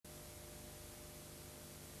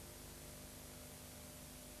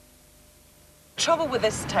trouble with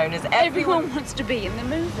this town is everyone wants to be in the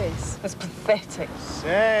movies. It's pathetic.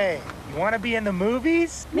 Say, you want to be in the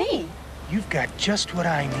movies? Me? You've got just what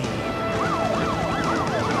I need.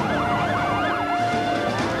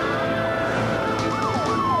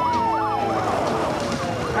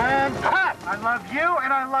 I love you,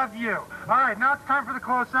 and I love you. All right, now it's time for the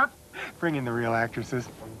close-up. Bring in the real actresses.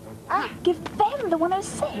 Give them the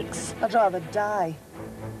 106. I'd rather die.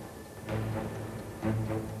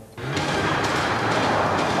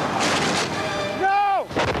 No!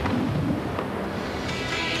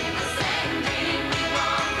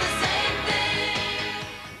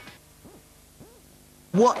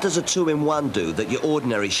 What does a 2-in-1 do that your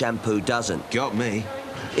ordinary shampoo doesn't? Got me.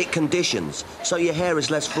 It conditions, so your hair is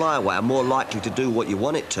less flyaway and more likely to do what you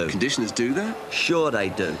want it to. Conditioners do that? Sure they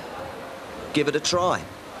do. Give it a try.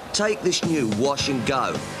 Take this new Wash and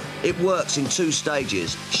Go. It works in 2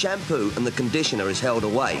 stages. Shampoo and the conditioner is held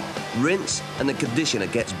away. Rinse and the conditioner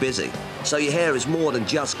gets busy. So your hair is more than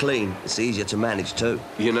just clean, it's easier to manage too.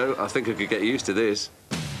 You know, I think I could get used to this.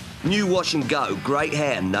 New Wash and Go, great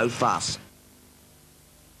hair, no fuss.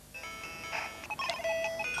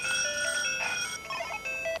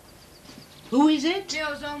 Who is it?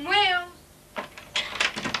 Meals on Wheels.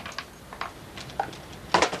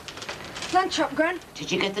 Lunch up, Gran.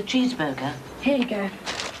 Did you get the cheeseburger? Here you go.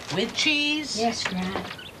 With cheese? Yes, Gran.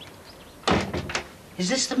 Is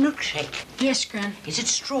this the milkshake? Yes, Gran. Is it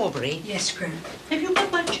strawberry? Yes, Gran. Have you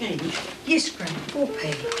got my change? Yes, Gran.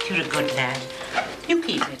 4p. You're a good lad. You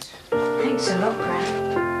keep it. Thanks a lot,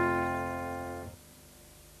 Gran.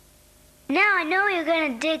 Now I know you're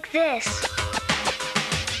gonna dig this.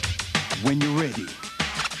 When you're ready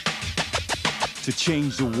to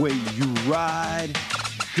change the way you ride,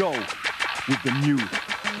 go with the new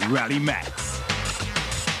Rally Max.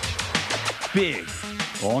 Big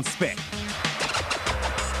on spec.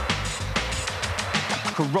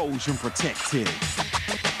 Corrosion protected.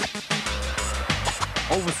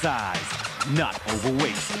 Oversized, not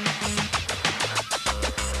overweight.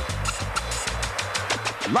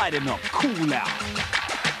 Lighten up, cool out.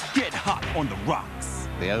 Get hot on the rocks.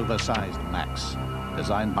 The Oversized Max,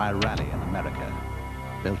 designed by Rally in America,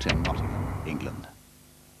 built in Nottingham, England.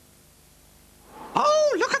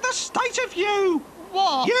 Oh, look at the state of you!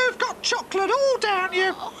 What? You've got chocolate all down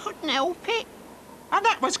you. I couldn't help it. And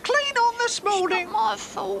that was clean on this morning. It's not my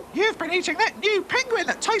fault. You've been eating that new penguin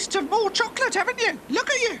that tastes of more chocolate, haven't you?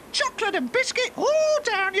 Look at you, chocolate and biscuit all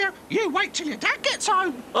down you. You wait till your dad gets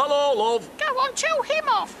home. Hello, love. Go on, tell him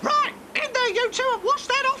off. Right, in there you two and wash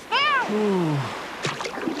that off now.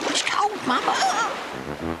 It's cold, Mama.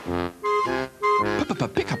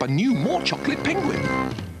 Pick up a new, more chocolate penguin.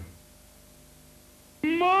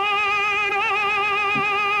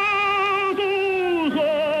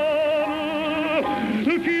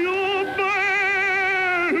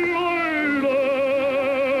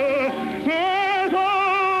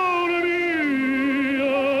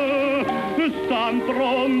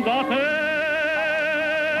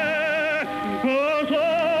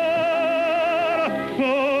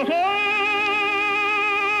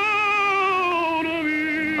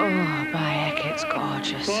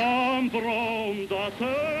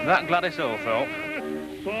 That Gladys Oldthorpe,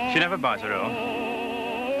 she never buys her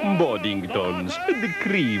own. Boddingtons, the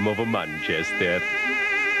cream of Manchester.